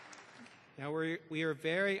Now, we are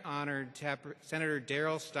very honored to have Senator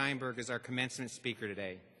Darrell Steinberg as our commencement speaker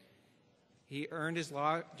today. He earned his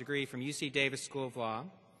law degree from UC Davis School of Law.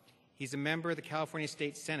 He's a member of the California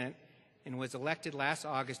State Senate and was elected last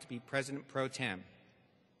August to be President pro tem.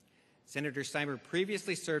 Senator Steinberg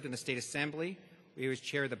previously served in the State Assembly, where he was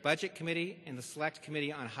chair of the Budget Committee and the Select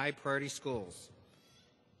Committee on High Priority Schools.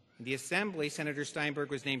 In the Assembly, Senator Steinberg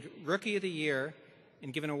was named Rookie of the Year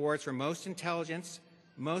and given awards for Most Intelligence,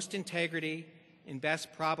 Most Integrity, and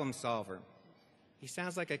Best Problem Solver. He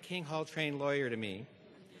sounds like a King Hall-trained lawyer to me.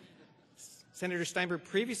 Senator Steinberg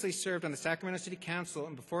previously served on the Sacramento City Council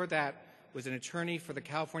and before that was an attorney for the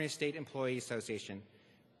California State Employees Association.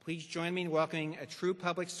 Please join me in welcoming a true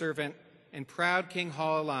public servant and proud King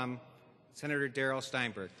Hall alum, Senator Darrell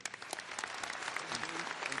Steinberg.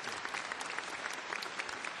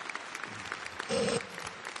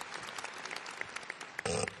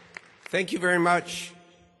 Thank you very much,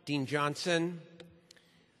 Dean Johnson,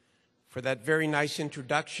 for that very nice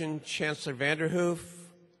introduction. Chancellor Vanderhoof,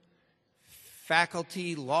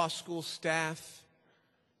 faculty, law school staff,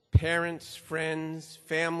 parents, friends,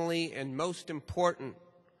 family, and most important,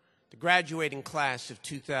 the graduating class of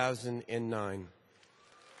 2009.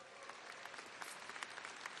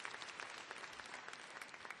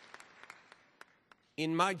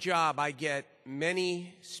 In my job, I get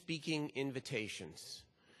many speaking invitations,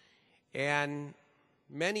 and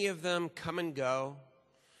many of them come and go,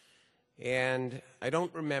 and I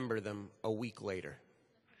don't remember them a week later.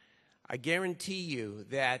 I guarantee you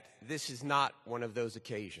that this is not one of those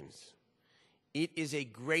occasions. It is a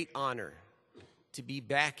great honor to be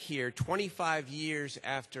back here 25 years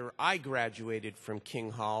after I graduated from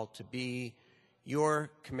King Hall to be your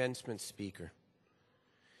commencement speaker.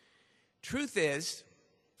 Truth is,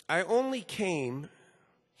 I only came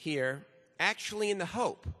here actually in the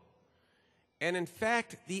hope, and in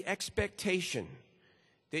fact the expectation,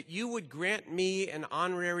 that you would grant me an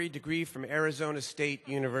honorary degree from Arizona State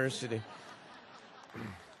University.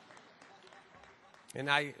 And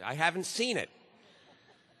I haven't seen it.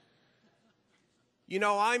 You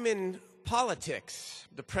know, I'm in politics,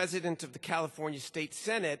 the president of the California State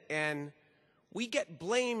Senate, and we get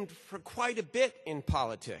blamed for quite a bit in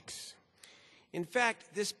politics. In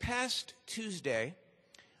fact, this past Tuesday,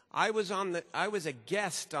 I was a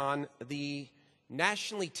guest on the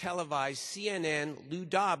nationally televised CNN Lou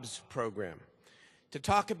Dobbs program to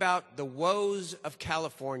talk about the woes of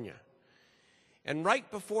California. And right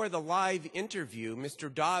before the live interview,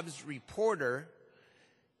 Mr. Dobbs' reporter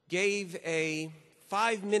gave a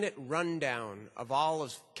 5-minute rundown of all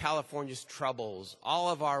of California's troubles, all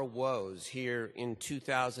of our woes here in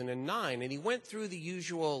 2009. And he went through the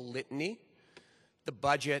usual litany: the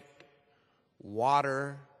budget,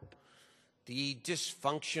 water, the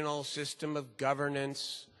dysfunctional system of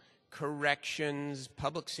governance, corrections,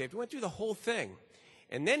 public safety. He went through the whole thing.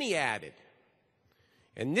 And then he added,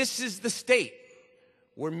 and this is the state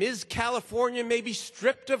where Ms. California may be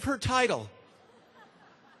stripped of her title.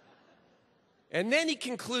 And then he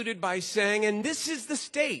concluded by saying, and this is the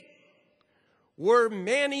state where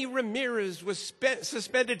Manny Ramirez was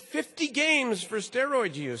suspended 50 games for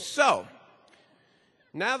steroid use. So,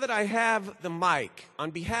 now that I have the mic,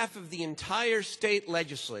 on behalf of the entire state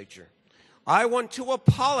legislature, I want to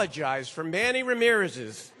apologize for Manny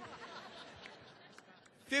Ramirez's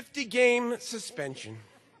 50-game suspension.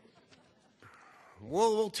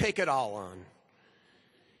 We'll take it all on.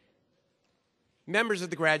 Members of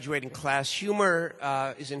the graduating class, humor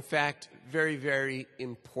is in fact very, very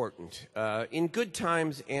important, in good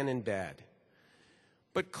times and in bad.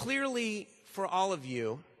 But clearly, for all of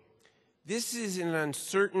you, this is an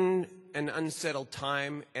uncertain and unsettled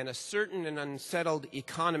time and a certain and unsettled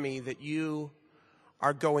economy that you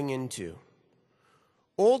are going into.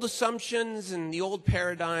 Old assumptions and the old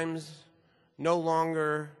paradigms no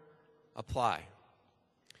longer apply.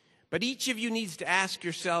 But each of you needs to ask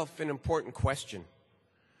yourself an important question.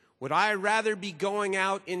 Would I rather be going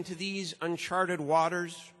out into these uncharted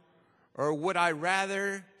waters, or would I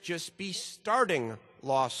rather just be starting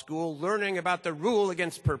law school, learning about the rule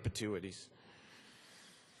against perpetuities?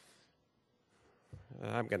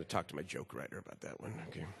 I'm going to talk to my joke writer about that one.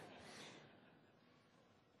 Okay.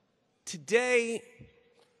 Today,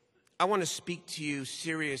 I want to speak to you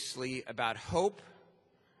seriously about hope,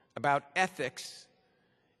 about ethics,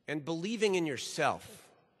 and believing in yourself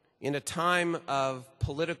in a time of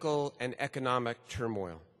political and economic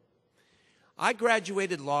turmoil. I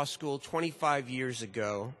graduated law school 25 years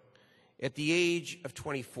ago at the age of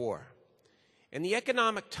 24. And the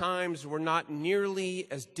economic times were not nearly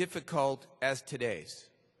as difficult as today's.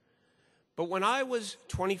 But when I was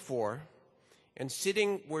 24 and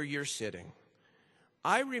sitting where you're sitting,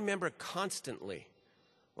 I remember constantly,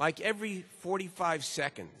 like every 45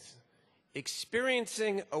 seconds,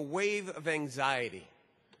 experiencing a wave of anxiety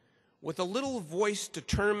with a little voice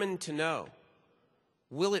determined to know,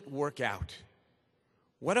 will it work out?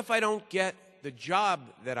 What if I don't get the job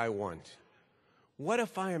that I want? What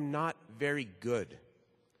if I am not very good?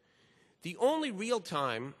 The only real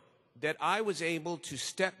time that I was able to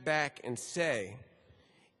step back and say,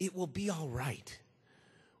 it will be all right,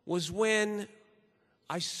 was when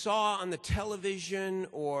I saw on the television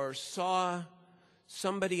or saw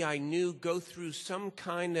somebody I knew go through some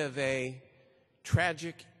kind of a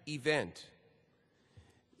tragic event.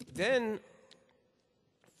 Then,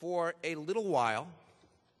 for a little while,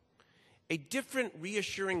 a different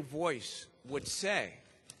reassuring voice would say,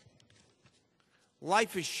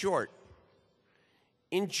 life is short.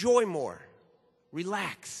 Enjoy more.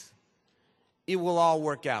 Relax. It will all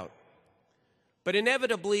work out. But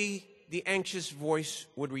inevitably, the anxious voice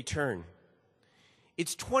would return.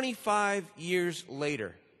 It's 25 years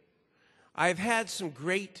later. I've had some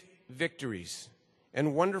great victories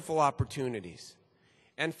and wonderful opportunities.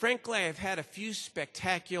 And frankly, I've had a few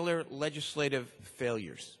spectacular legislative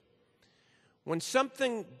failures. When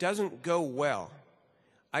something doesn't go well,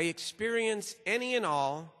 I experience any and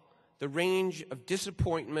all the range of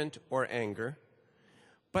disappointment or anger,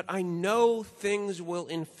 but I know things will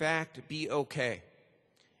in fact be okay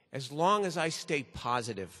as long as I stay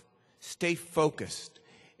positive, stay focused,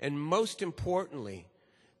 and most importantly,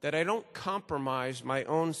 that I don't compromise my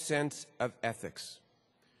own sense of ethics.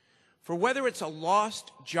 For whether it's a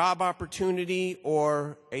lost job opportunity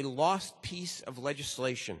or a lost piece of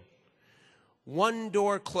legislation, one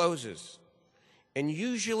door closes, and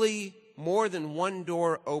usually more than one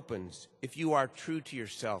door opens if you are true to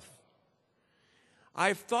yourself.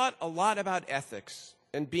 I've thought a lot about ethics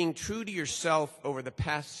and being true to yourself over the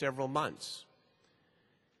past several months.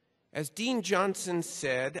 As Dean Johnson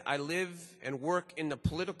said, I live and work in the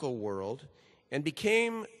political world and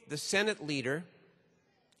became the Senate leader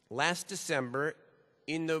last December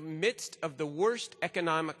in the midst of the worst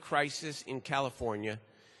economic crisis in California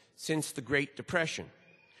since the Great Depression.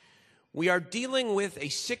 We are dealing with a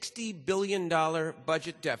 $60 billion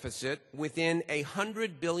budget deficit within a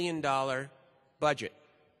 $100 billion budget.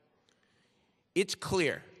 It's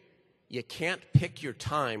clear you can't pick your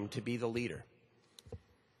time to be the leader.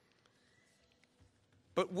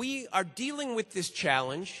 But we are dealing with this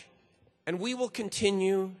challenge, and we will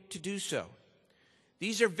continue to do so.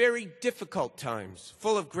 These are very difficult times,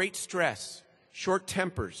 full of great stress, short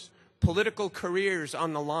tempers, political careers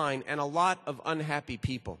on the line, and a lot of unhappy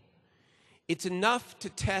people. It's enough to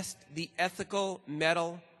test the ethical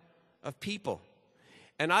mettle of people.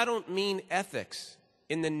 And I don't mean ethics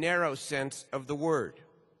in the narrow sense of the word.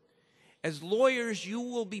 As lawyers, you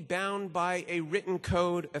will be bound by a written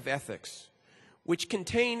code of ethics, which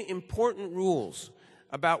contain important rules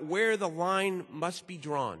about where the line must be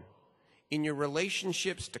drawn in your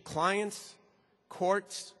relationships to clients,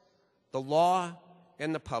 courts, the law,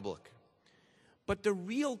 and the public. But the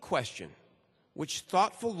real question which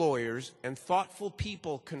thoughtful lawyers and thoughtful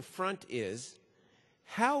people confront is,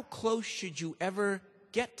 how close should you ever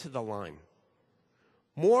get to the line?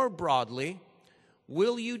 More broadly,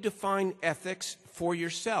 will you define ethics for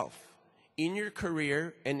yourself, in your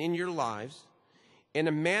career and in your lives, in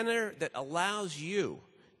a manner that allows you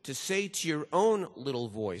to say to your own little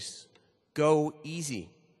voice, go easy,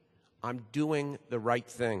 I'm doing the right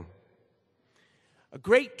thing? A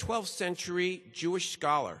great 12th century Jewish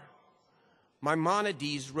scholar,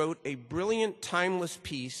 Maimonides, wrote a brilliant, timeless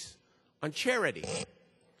piece on charity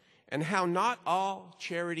and how not all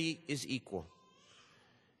charity is equal.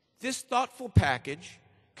 This thoughtful package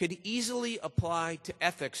could easily apply to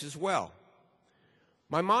ethics as well.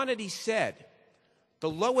 Maimonides said, the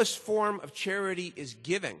lowest form of charity is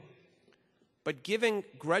giving, but giving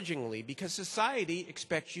grudgingly because society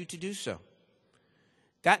expects you to do so.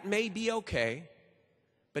 That may be okay,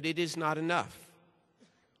 but it is not enough.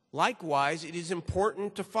 Likewise, it is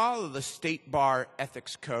important to follow the State Bar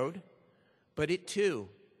Ethics Code, but it too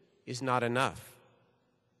is not enough.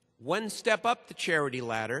 One step up the charity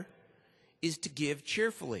ladder is to give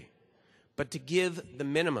cheerfully, but to give the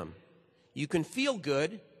minimum. You can feel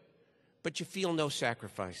good, but you feel no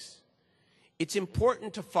sacrifice. It's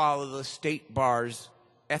important to follow the State Bar's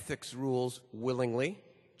ethics rules willingly,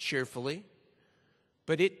 cheerfully,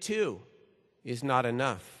 but it too is not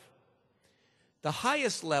enough. The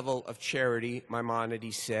highest level of charity,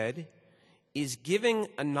 Maimonides said, is giving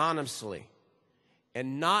anonymously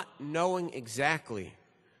and not knowing exactly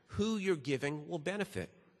who you're giving will benefit.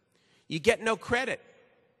 You get no credit.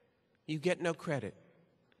 you get no credit.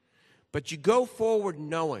 But you go forward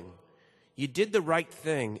knowing you did the right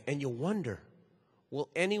thing, and you wonder, will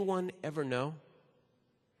anyone ever know?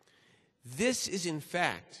 This is, in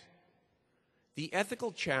fact, the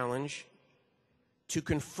ethical challenge to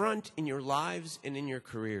confront in your lives and in your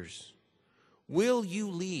careers. Will you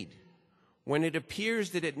lead when it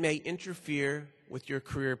appears that it may interfere with your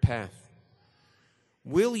career path?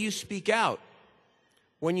 Will you speak out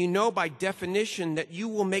when you know by definition that you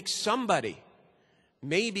will make somebody,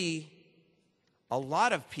 maybe a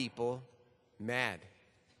lot of people, mad?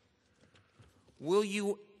 Will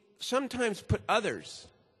you sometimes put others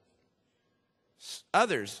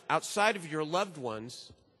outside of your loved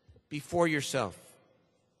ones before yourself?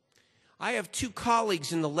 I have two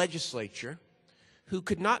colleagues in the legislature who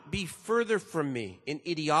could not be further from me in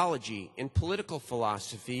ideology, in political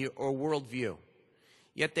philosophy, or worldview.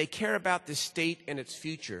 Yet they care about this state and its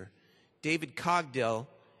future, David Cogdill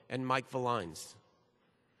and Mike Valines.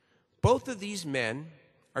 Both of these men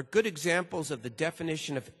are good examples of the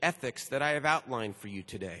definition of ethics that I have outlined for you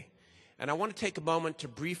today. And I want to take a moment to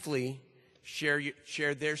briefly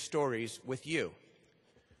share their stories with you.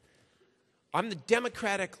 I'm the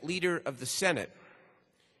Democratic leader of the Senate,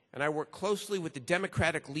 and I work closely with the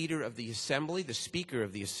Democratic leader of the Assembly, the Speaker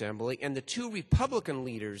of the Assembly, and the two Republican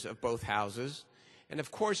leaders of both houses, and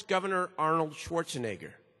of course, Governor Arnold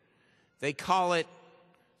Schwarzenegger. They call it,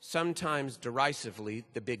 sometimes derisively,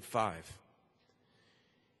 the Big Five.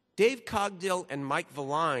 Dave Cogdill and Mike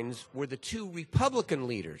Valines were the two Republican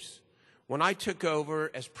leaders when I took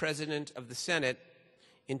over as President of the Senate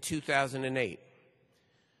in 2008.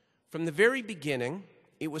 From the very beginning,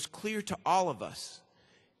 it was clear to all of us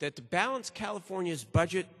that to balance California's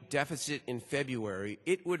budget deficit in February,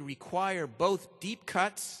 it would require both deep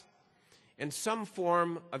cuts and some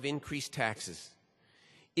form of increased taxes.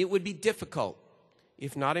 It would be difficult,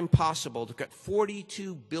 if not impossible, to cut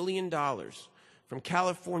 $42 billion from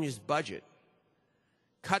California's budget,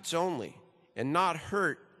 cuts only, and not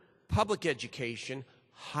hurt public education,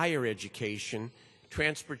 higher education,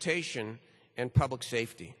 transportation, and public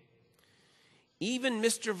safety. Even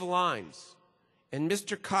Mr. Valines and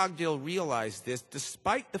Mr. Cogdill realized this,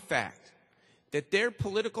 despite the fact that their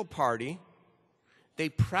political party they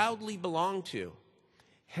proudly belong to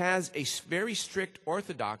has a very strict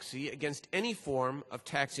orthodoxy against any form of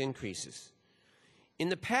tax increases. In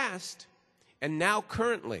the past, and now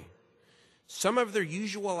currently, some of their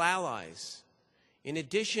usual allies, in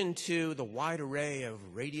addition to the wide array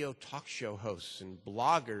of radio talk show hosts and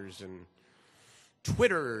bloggers and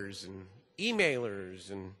Twitterers and emailers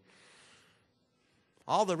and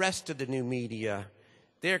all the rest of the new media,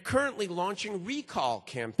 they're currently launching recall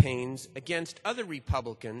campaigns against other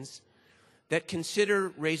Republicans that consider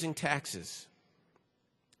raising taxes.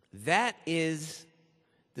 That is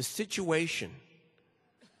the situation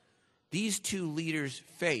these two leaders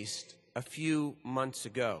faced a few months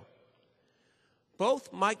ago.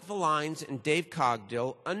 Both Mike Valines and Dave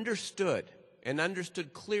Cogdill understood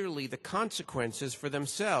clearly the consequences for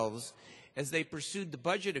themselves as they pursued the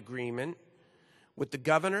budget agreement with the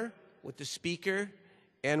governor, with the speaker,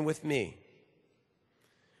 and with me.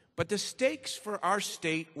 But the stakes for our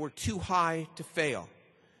state were too high to fail,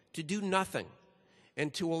 to do nothing,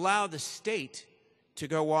 and to allow the state to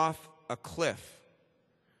go off a cliff.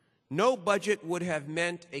 No budget would have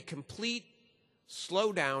meant a complete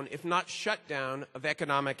slowdown, if not shutdown, of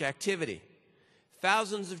economic activity.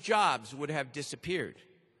 Thousands of jobs would have disappeared.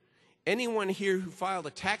 Anyone here who filed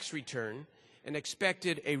a tax return and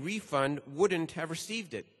expected a refund wouldn't have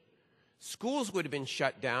received it. Schools would have been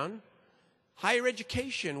shut down. Higher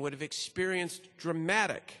education would have experienced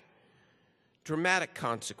dramatic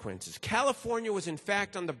consequences. California was, in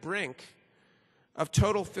fact, on the brink of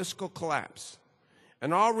total fiscal collapse,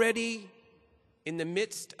 and already in the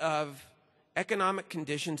midst of economic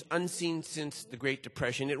conditions unseen since the Great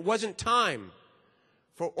Depression. It wasn't time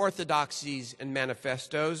for orthodoxies and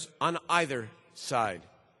manifestos on either side.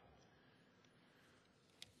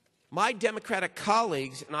 My Democratic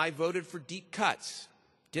colleagues and I voted for deep cuts.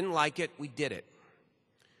 Didn't like it, we did it.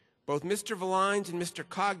 Both Mr. Valines and Mr.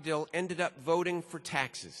 Cogdill ended up voting for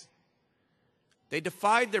taxes. They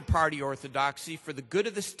defied their party orthodoxy for the good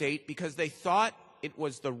of the state because they thought it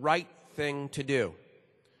was the right thing to do.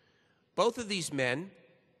 Both of these men,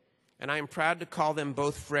 and I am proud to call them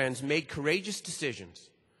both friends, made courageous decisions,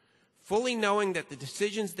 fully knowing that the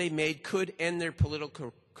decisions they made could end their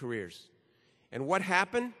political careers. And what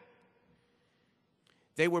happened?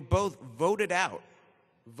 They were both voted out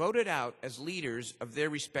as leaders of their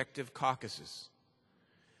respective caucuses.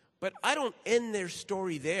 But I don't end their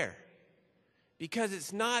story there, because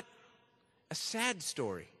it's not a sad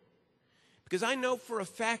story. because I know for a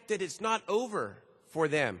fact that it's not over for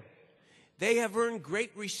them. They have earned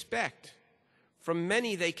great respect from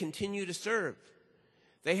many they continue to serve.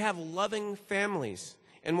 They have loving families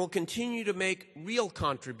and will continue to make real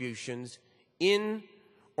contributions in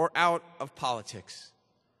or out of politics.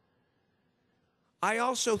 I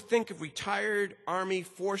also think of retired Army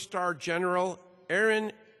four-star General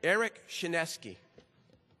Eric Shinesky.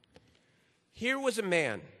 Here was a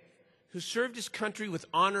man who served his country with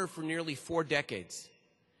honor for nearly 4 decades.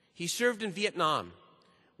 He served in Vietnam,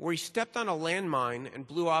 where he stepped on a landmine and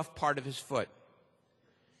blew off part of his foot.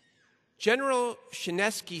 General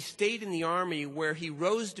Shinesky stayed in the Army, where he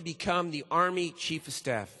rose to become the Army Chief of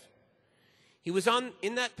Staff. He was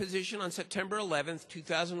in that position on September 11th,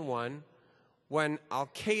 2001, when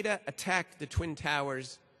al-Qaeda attacked the Twin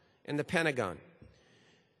Towers and the Pentagon.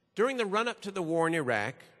 During the run-up to the war in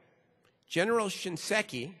Iraq, General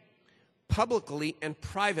Shinseki publicly and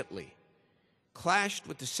privately clashed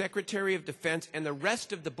with the Secretary of Defense and the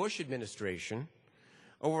rest of the Bush administration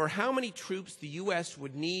over how many troops the U.S.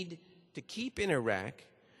 would need to keep in Iraq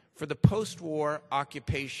for the post-war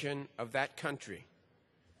occupation of that country.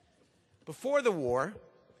 Before the war,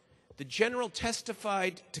 the general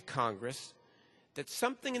testified to Congress that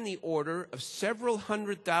something in the order of several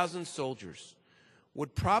 100,000 soldiers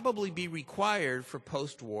would probably be required for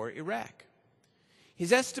post-war Iraq.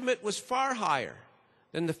 His estimate was far higher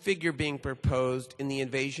than the figure being proposed in the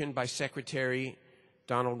invasion by Secretary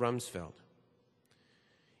Donald Rumsfeld.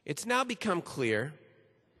 It's now become clear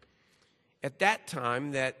at that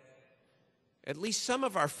time that at least some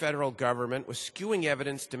of our federal government was skewing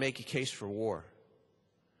evidence to make a case for war.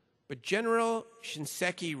 But General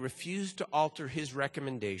Shinseki refused to alter his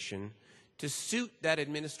recommendation to suit that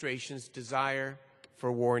administration's desire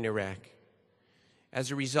for war in Iraq. As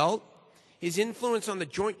a result, his influence on the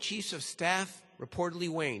Joint Chiefs of Staff reportedly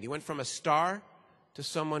waned. He went from a star to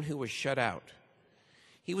someone who was shut out.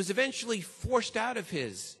 He was eventually forced out of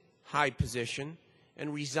his high position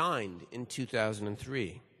and resigned in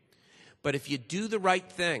 2003. But if you do the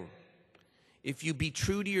right thing, if you be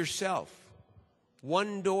true to yourself,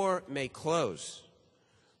 one door may close,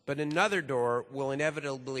 but another door will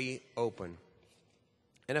inevitably open.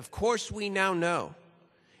 And of course, we now know,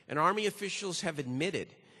 and Army officials have admitted,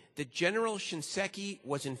 that General Shinseki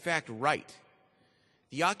was in fact right.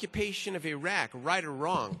 The occupation of Iraq, right or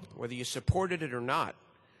wrong, whether you supported it or not,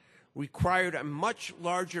 required a much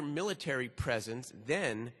larger military presence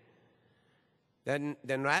than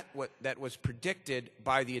that was predicted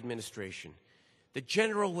by the administration. The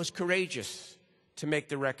general was courageous to make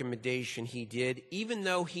the recommendation he did, even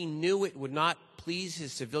though he knew it would not please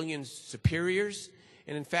his civilian superiors,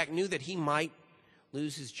 and in fact knew that he might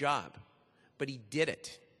lose his job. But he did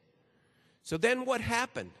it. So then what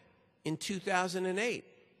happened in 2008?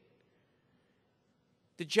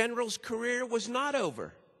 The general's career was not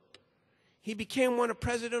over. He became one of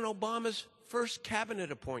President Obama's first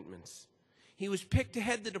cabinet appointments. He was picked to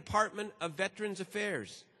head the Department of Veterans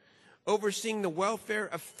Affairs, overseeing the welfare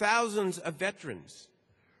of thousands of veterans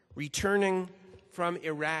returning from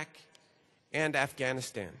Iraq and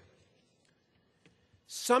Afghanistan.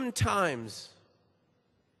 Sometimes,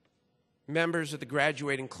 members of the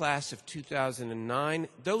graduating class of 2009,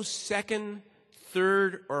 those second,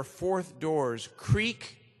 third, or fourth doors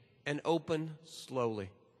creak and open slowly.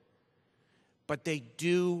 But they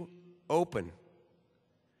do open.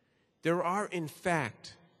 There are, in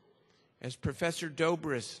fact, as Professor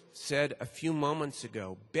Dobris said a few moments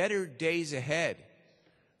ago, better days ahead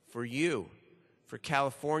for you, for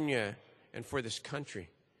California, and for this country.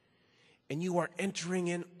 And you are entering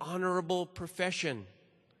an honorable profession.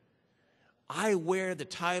 I wear the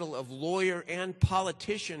title of lawyer and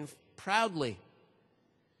politician proudly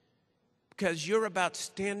because you're about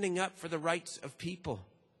standing up for the rights of people.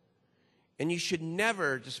 And you should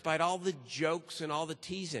never, despite all the jokes and all the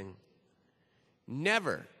teasing,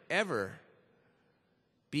 never, ever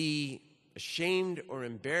be ashamed or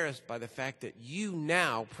embarrassed by the fact that you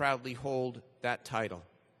now proudly hold that title.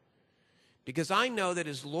 Because I know that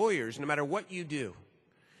as lawyers, no matter what you do,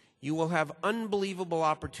 you will have unbelievable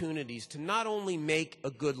opportunities to not only make a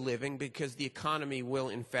good living, because the economy will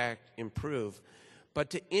in fact improve, but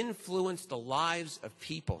to influence the lives of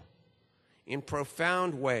people in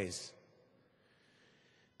profound ways.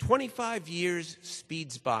 25 years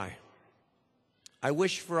speeds by. I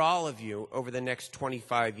wish for all of you over the next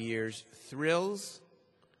 25 years thrills,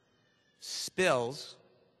 spills,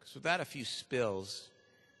 because without a few spills,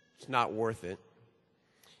 it's not worth it,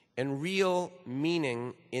 and real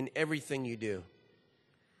meaning in everything you do.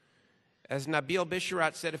 As Nabil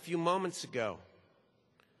Bisharat said a few moments ago,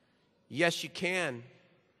 yes, you can.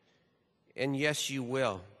 and yes, you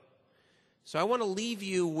will. So I want to leave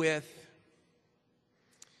you with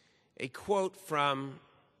a quote from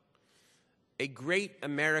a great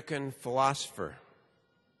American philosopher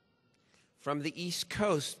from the East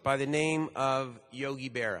Coast by the name of Yogi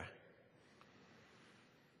Berra.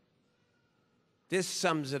 This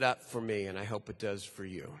sums it up for me, and I hope it does for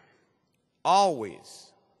you.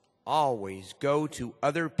 Always, always go to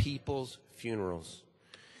other people's funerals,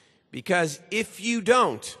 because if you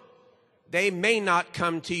don't, they may not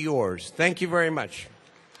come to yours. Thank you very much.